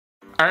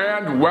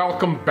And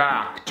welcome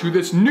back to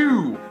this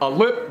new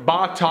Alip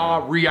Ba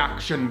Ta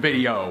reaction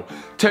video.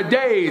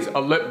 Today's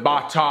Alip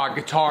Ba Ta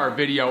guitar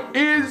video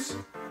is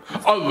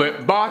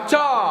Alip Ba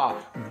Ta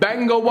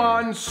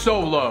Bengawan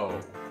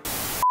Solo.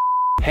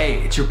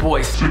 Hey, it's your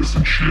boy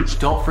Sis.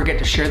 Don't forget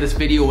to share this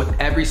video with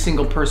every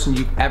single person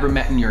you've ever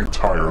met in your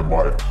entire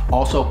life.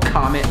 Also,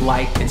 comment,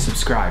 like, and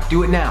subscribe.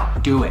 Do it now.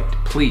 Do it.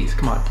 Please.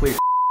 Come on, please.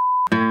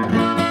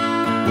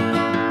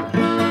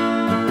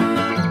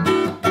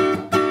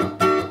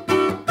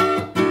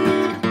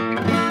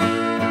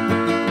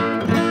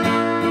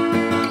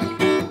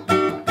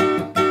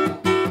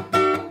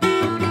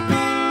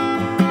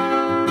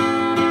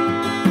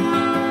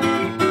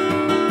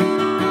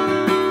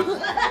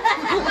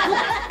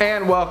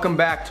 And welcome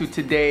back to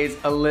today's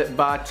Alip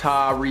Ba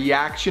Ta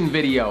reaction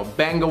video,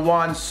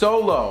 Bengawan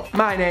Solo.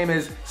 My name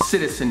is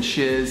Citizen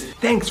Shiz.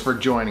 Thanks for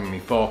joining me,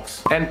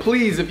 folks. And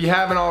please, if you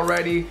haven't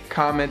already,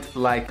 comment,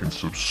 like, and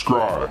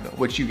subscribe,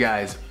 which you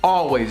guys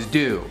always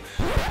do.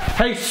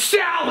 Hey,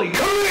 Sally,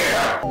 come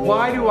here!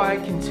 Why do I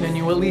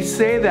continually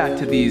say that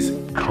to these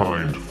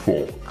kind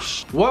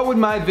folks? What would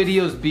my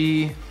videos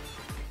be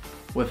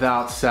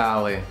without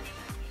Sally?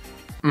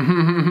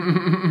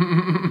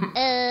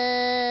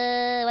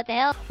 What the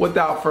hell?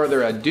 Without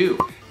further ado,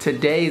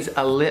 today's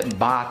Alip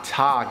Ba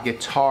Ta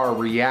guitar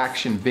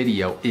reaction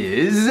video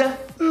is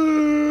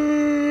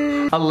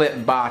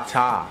Alip Ba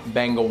Ta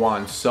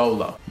Bengawan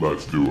Solo.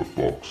 Let's do it,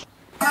 folks.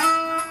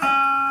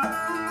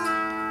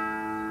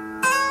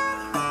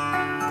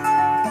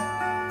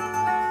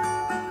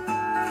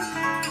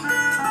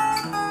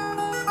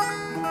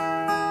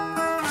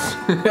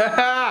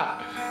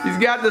 He's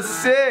got the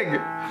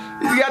sig.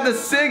 He's got the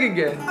sig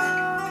again.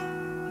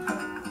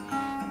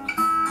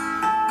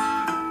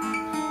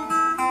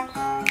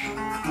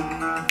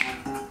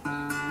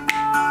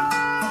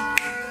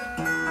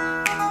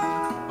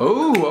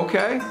 Oh,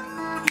 okay.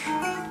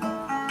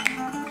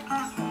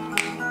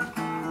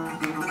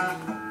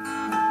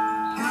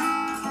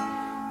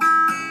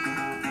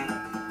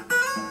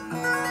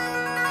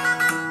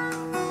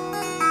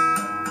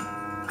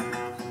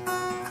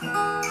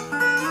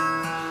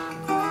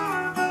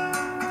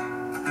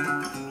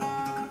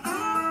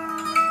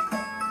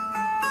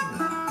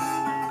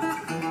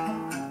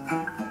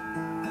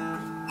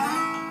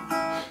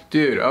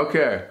 Dude,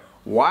 okay.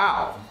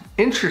 Wow.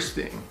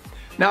 Interesting.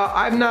 Now,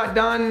 I've not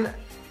done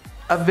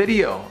a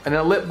video, an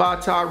Alip Ba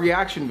Ta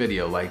reaction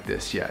video like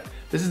this yet.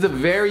 This is a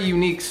very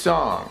unique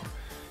song.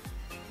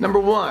 Number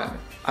one,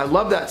 I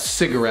love that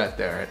cigarette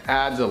there. It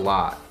adds a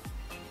lot.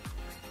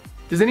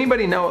 Does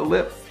anybody know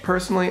Alip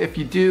personally? If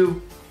you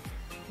do,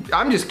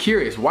 I'm just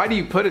curious, why do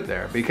you put it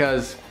there?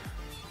 Because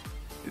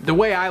the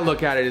way I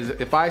look at it is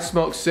if I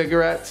smoke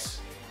cigarettes,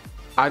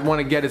 I'd want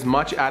to get as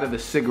much out of the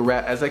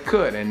cigarette as I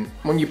could. And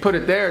when you put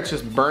it there, it's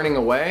just burning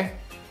away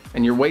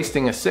and you're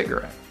wasting a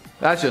cigarette.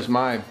 That's just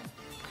my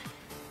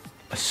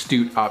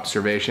astute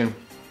observation.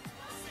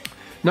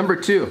 Number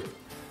two,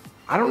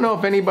 I don't know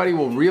if anybody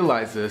will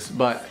realize this,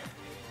 but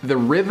the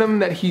rhythm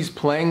that he's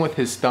playing with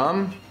his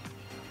thumb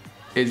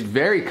is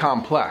very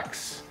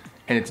complex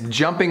and it's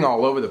jumping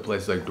all over the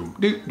place like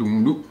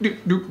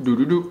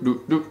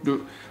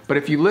but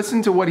if you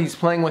listen to what he's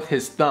playing with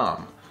his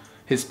thumb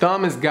is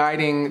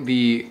guiding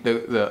the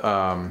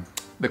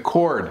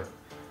chord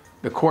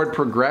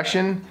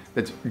progression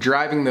that's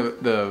driving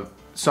the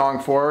song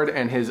forward,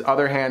 and his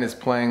other hand is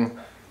playing,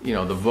 you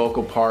know, the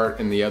vocal part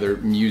and the other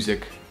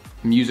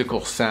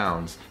musical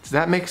sounds. Does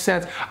that make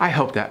sense? I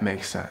hope that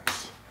makes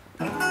sense.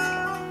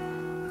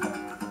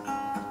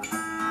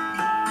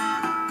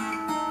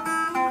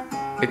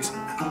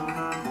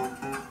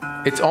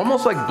 It's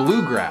almost like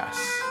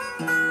bluegrass.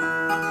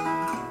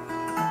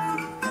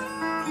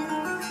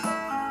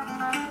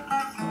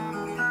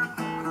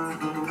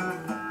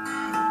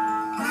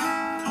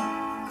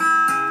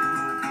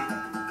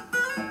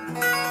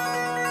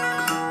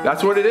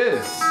 That's what it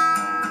is.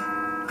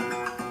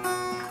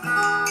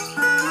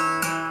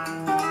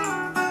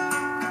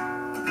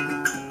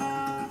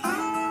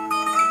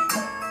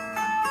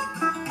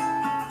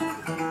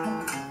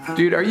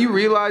 Dude, are you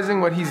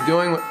realizing what he's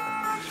doing?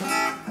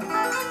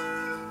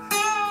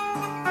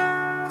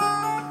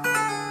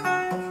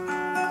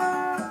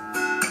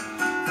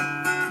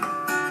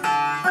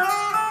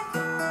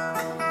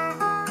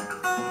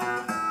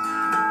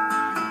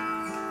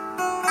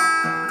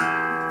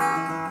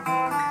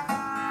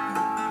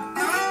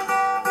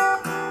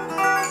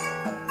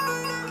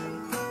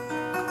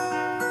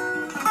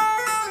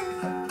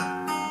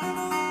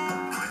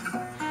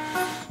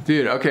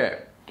 Dude, okay.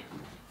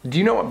 Do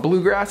you know what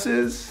bluegrass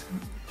is?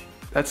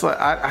 That's like,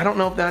 I don't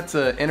know if that's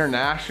an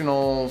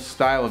international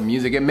style of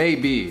music. It may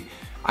be.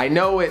 I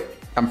know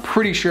it, I'm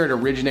pretty sure it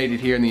originated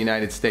here in the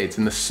United States,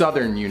 in the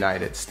southern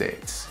United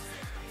States.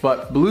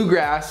 But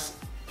bluegrass,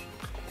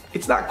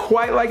 it's not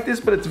quite like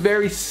this, but it's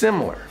very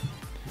similar.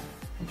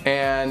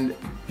 And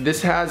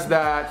this has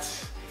that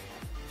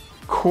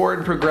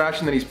chord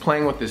progression that he's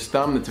playing with his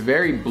thumb that's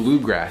very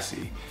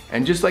bluegrassy.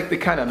 And just like the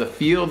kind of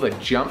the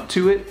jump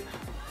to it,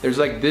 there's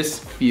like this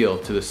feel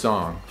to the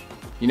song.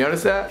 You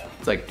notice that?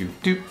 It's like do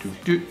do do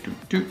do do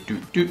do do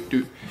do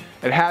do.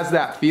 It has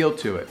that feel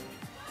to it.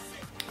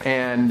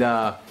 And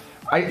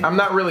I'm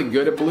not really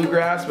good at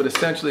bluegrass, but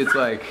essentially it's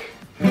like.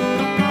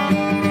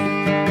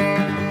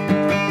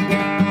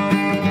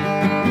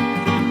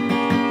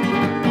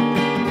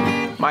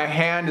 My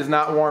hand is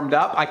not warmed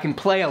up. I can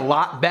play a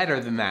lot better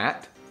than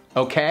that,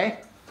 okay?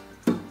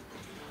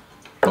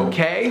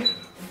 Okay?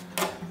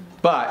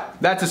 But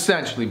that's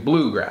essentially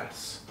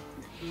bluegrass.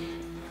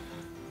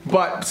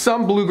 But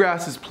some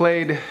bluegrass is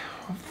played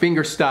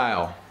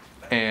fingerstyle,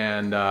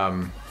 and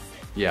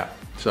yeah,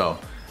 so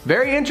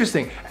very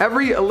interesting.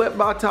 Every Alip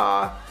Ba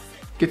Ta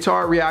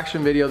guitar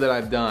reaction video that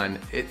I've done,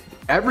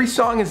 every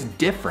song is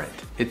different.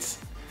 It's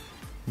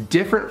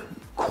different,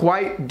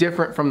 quite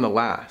different from the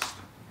last.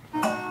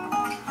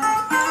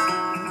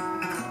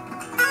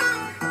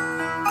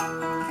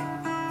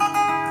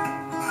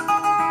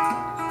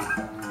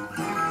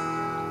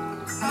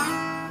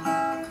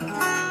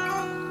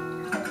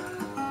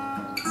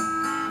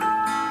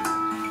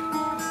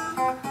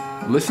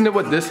 Listen to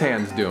what this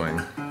hand's doing.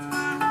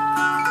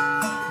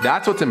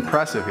 That's what's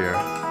impressive here.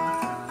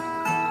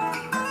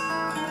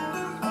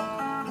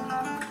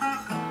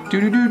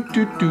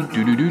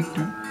 Do-do-do-do-do-do-do-do.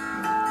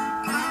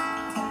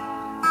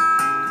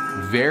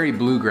 Very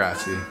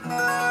bluegrassy.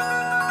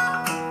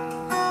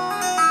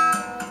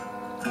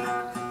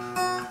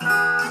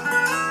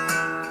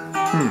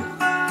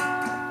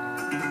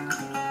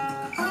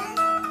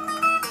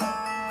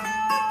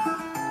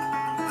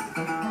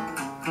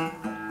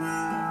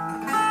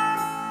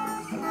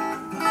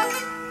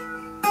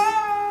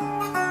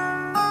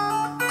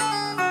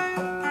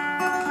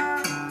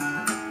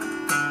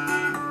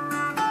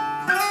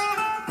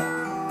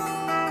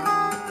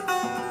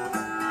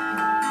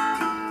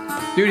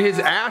 Dude, his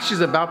ash is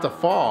about to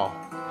fall.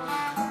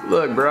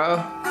 Look, bro.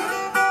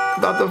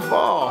 About to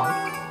fall.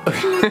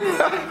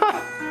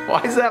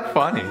 Why is that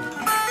funny?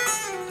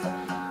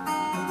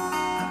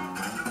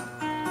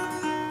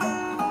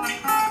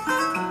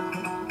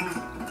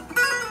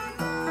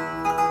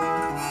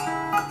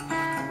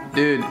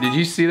 Dude, did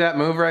you see that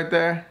move right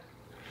there?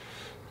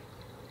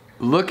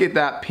 Look at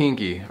that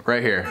pinky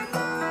right here.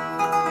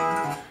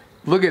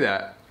 Look at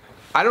that.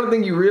 I don't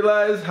think you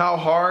realize how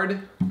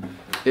hard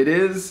it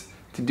is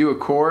to do a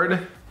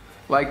chord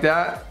like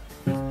that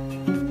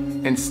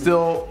and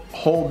still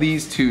hold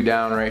these two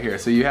down right here.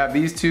 So you have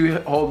these two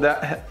held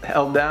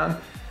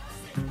down.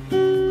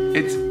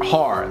 It's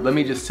hard, let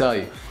me just tell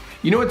you.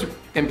 You know what's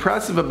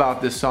impressive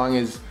about this song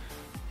is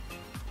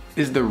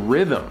the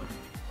rhythm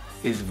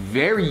is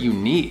very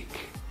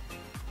unique.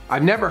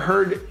 I've never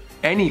heard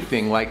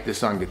anything like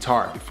this on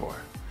guitar before,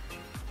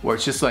 where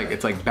it's just like,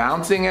 it's like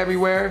bouncing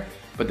everywhere,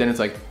 but then it's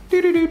like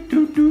do do do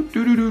do do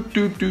do do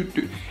do do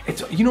do.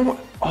 It's, you know what?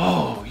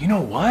 Oh, you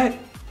know what?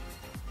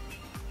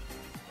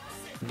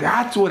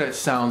 That's what it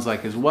sounds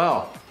like as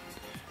well.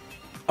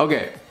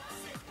 Okay.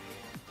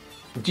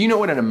 Do you know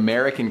what an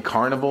American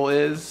carnival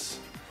is?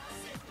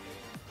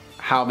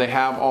 How they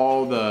have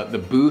all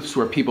the booths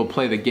where people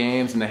play the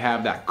games and they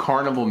have that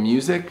carnival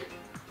music?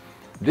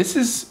 This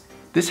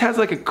has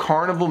like a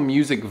carnival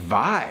music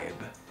vibe,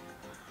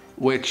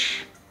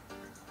 which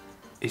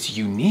is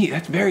unique.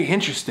 That's very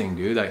interesting,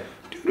 dude. Like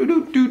do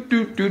do do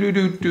do do do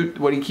do do.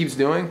 What he keeps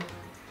doing.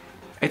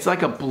 It's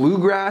like a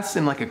bluegrass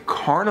and like a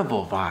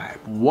carnival vibe.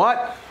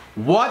 What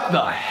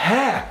the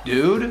heck,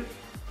 dude?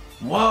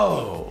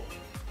 Whoa,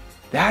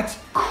 that's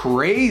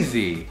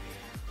crazy.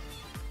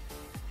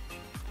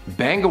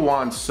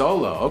 Bengawan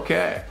Solo,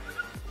 okay.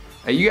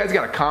 Hey, you guys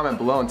gotta comment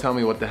below and tell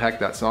me what the heck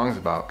that song's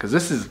about, because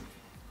this is,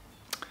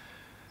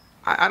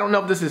 I don't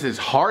know if this is his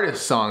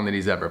hardest song that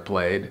he's ever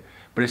played,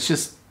 but it's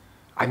just,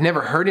 I've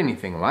never heard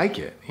anything like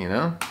it, you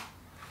know?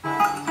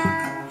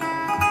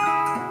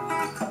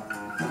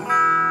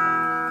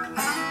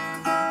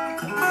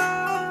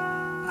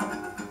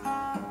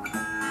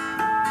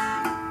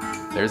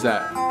 There's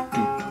that.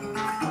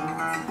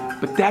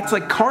 But that's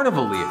like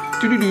carnival-y.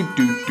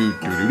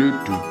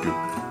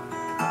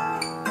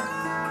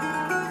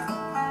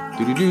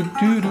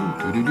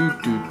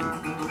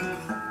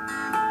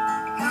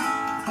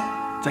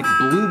 It's like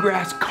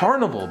bluegrass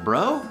carnival,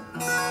 bro.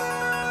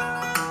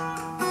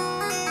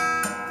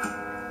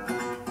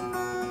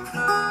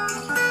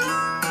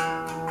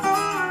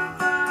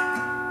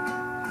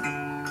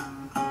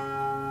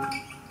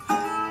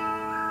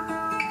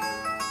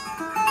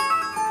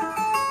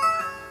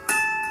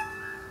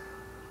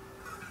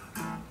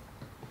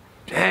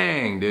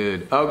 Dang,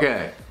 dude.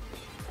 Okay.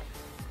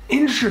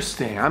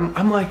 Interesting.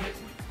 I'm like,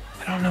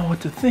 I don't know what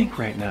to think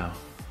right now.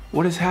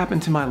 What has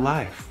happened to my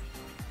life?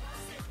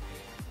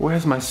 Where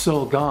has my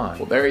soul gone?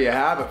 Well, there you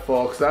have it,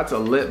 folks. That's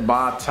Alip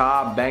Ba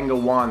Ta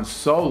Bengawan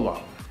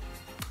Solo.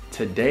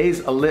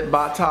 Today's Alip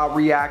Ba Ta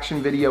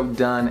reaction video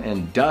done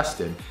and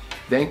dusted.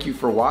 Thank you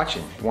for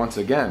watching once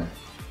again.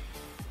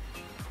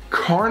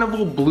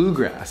 Carnival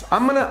Bluegrass.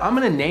 I'm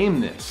gonna name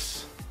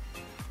this.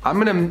 I'm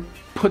gonna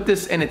put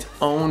this in its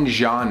own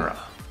genre.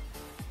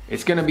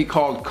 It's gonna be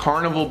called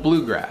Carnival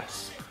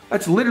Bluegrass.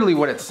 That's literally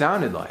what it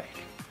sounded like,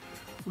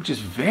 which is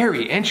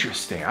very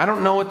interesting. I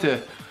don't know what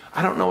to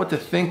I don't know what to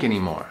think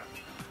anymore.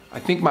 I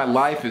think my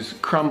life is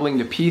crumbling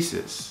to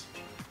pieces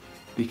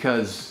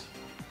because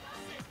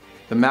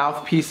the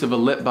mouthpiece of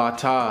Alip Ba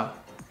Ta,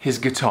 his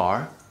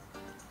guitar,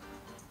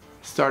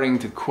 is starting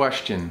to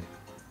question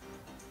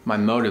my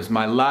motives,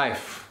 my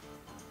life,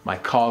 my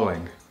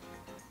calling.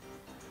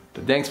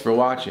 But thanks for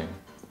watching.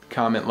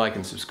 Comment, like,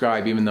 and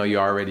subscribe even though you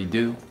already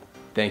do.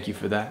 Thank you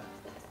for that.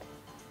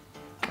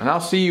 And I'll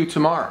see you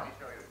tomorrow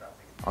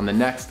on the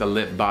next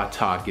Alip Ba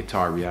Ta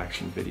guitar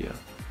reaction video.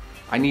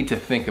 I need to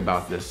think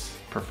about this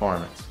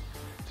performance.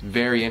 It's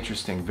very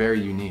interesting,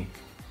 very unique.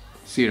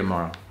 See you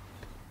tomorrow.